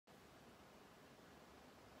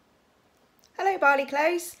Hello Barley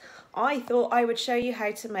Close. I thought I would show you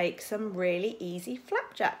how to make some really easy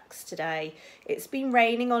flapjacks today. It's been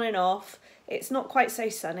raining on and off. It's not quite so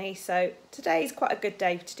sunny, so today's quite a good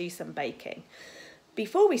day to do some baking.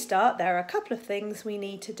 Before we start, there are a couple of things we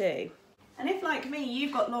need to do. And if, like me,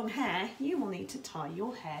 you've got long hair, you will need to tie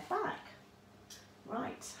your hair back.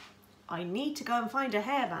 Right, I need to go and find a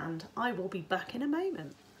hairband. I will be back in a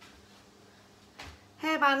moment.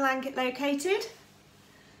 Hairband located.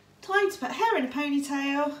 Time to put hair in a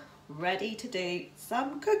ponytail, ready to do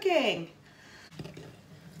some cooking.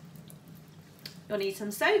 You'll need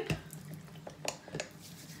some soap.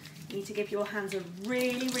 You need to give your hands a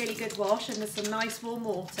really good wash and with some nice warm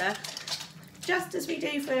water, just as we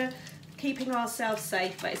do for keeping ourselves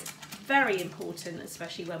safe, but it's very important,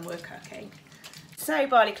 especially when we're cooking. So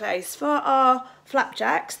Barley Close, for our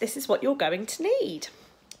flapjacks, this is what you're going to need.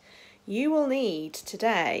 You will need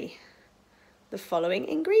today the following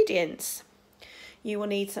ingredients. You will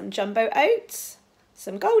need some jumbo oats,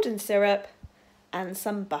 some golden syrup and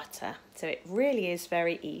some butter. So it really is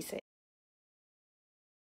very easy.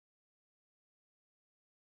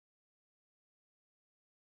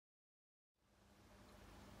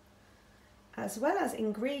 As well as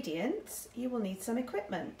ingredients, you will need some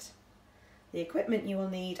equipment. The equipment you will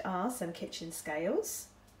need are some kitchen scales,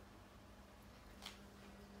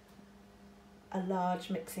 a large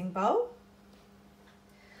mixing bowl,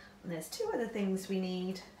 and there's two other things we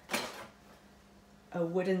need: a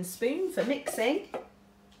wooden spoon for mixing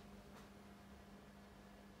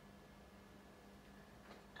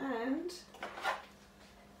and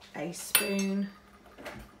a spoon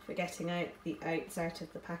for getting out the oats out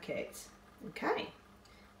of the packet. Okay,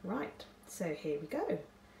 right, so here we go.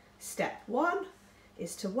 Step one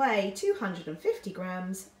is to weigh 250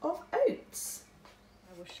 grams of oats.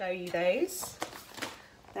 I will show you those.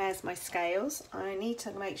 There's my scales. I need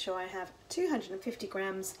to make sure I have 250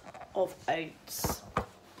 grams of oats.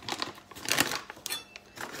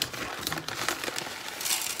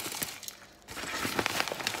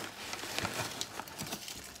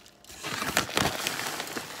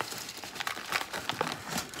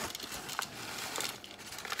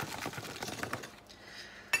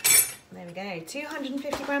 There we go,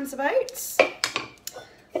 250 grams of oats.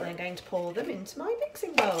 I'm going to pour them into my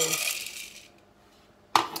mixing bowl.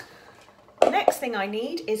 The next thing I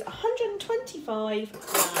need is 125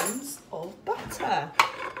 grams of butter.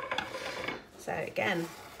 So again,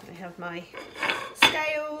 I have my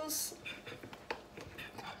scales.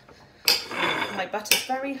 My butter's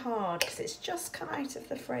very hard because it's just come out of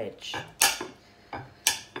the fridge.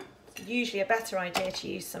 It's usually a better idea to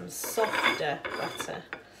use some softer butter.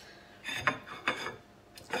 So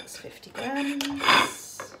that's 50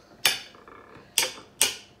 grams.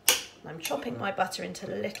 I'm chopping my butter into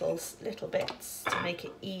little bits to make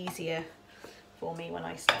it easier for me when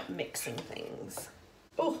I start mixing things.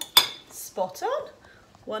 Oh, spot on,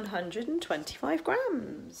 125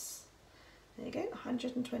 grams. There you go,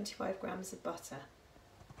 125 grams of butter.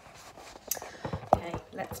 Okay,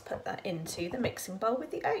 let's put that into the mixing bowl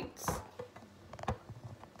with the oats.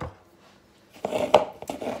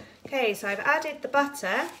 Okay, so I've added the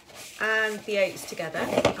butter and the oats together,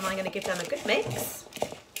 and I'm going to give them a good mix.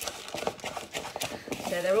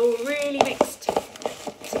 So they're all really mixed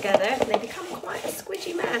together and they become quite a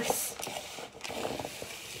squidgy mess.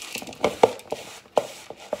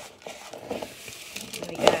 There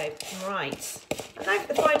we go. Right. And now for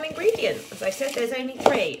the final ingredient. As I said, there's only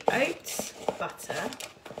three: oats, butter,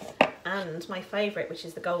 and my favourite, which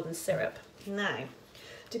is the golden syrup. Now,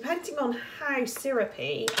 depending on how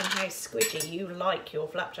syrupy and how squidgy you like your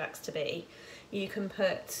flapjacks to be, you can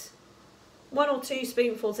put 1 or 2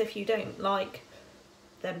 spoonfuls if you don't like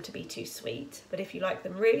them to be too sweet, but if you like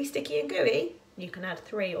them really sticky and gooey, you can add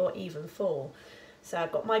 3 or even 4. So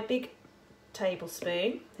I've got my big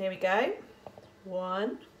tablespoon. Here we go.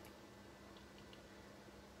 1,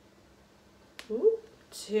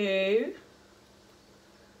 2,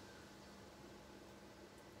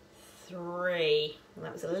 3. And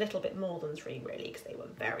that was a little bit more than 3 really, because they were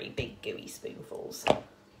very big gooey spoonfuls.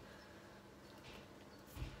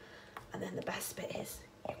 And then the best bit is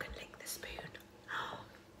you can lick the spoon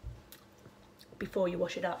before you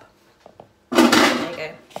wash it up. There you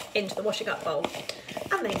go, into the washing up bowl,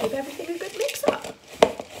 and then give everything a good mix up.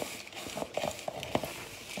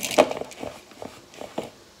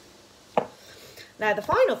 Now the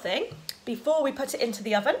final thing before we put it into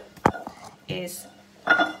the oven is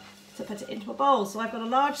to put it into a bowl. So I've got a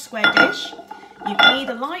large square dish. You can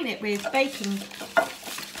either line it with baking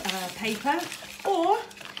paper, or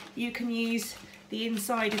you can use the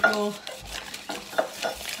inside of your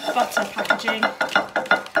butter packaging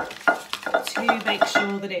to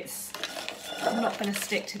sure that it's not going to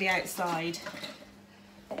stick to the outside.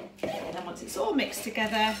 And then once it's all mixed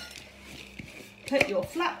together, put your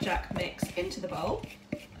flapjack mix into the bowl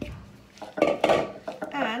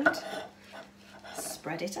and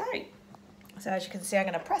spread it out. So as you can see, I'm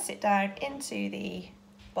going to press it down into the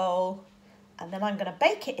bowl and then I'm going to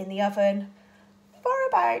bake it in the oven for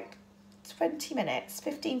about 20 minutes,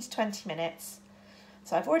 15 to 20 minutes.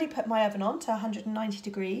 So I've already put my oven on to 190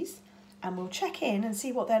 degrees and we'll check in and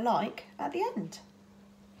see what they're like at the end.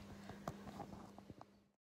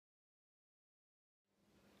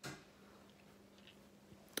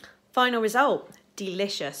 Final result,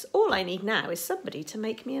 delicious. All I need now is somebody to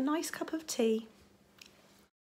make me a nice cup of tea.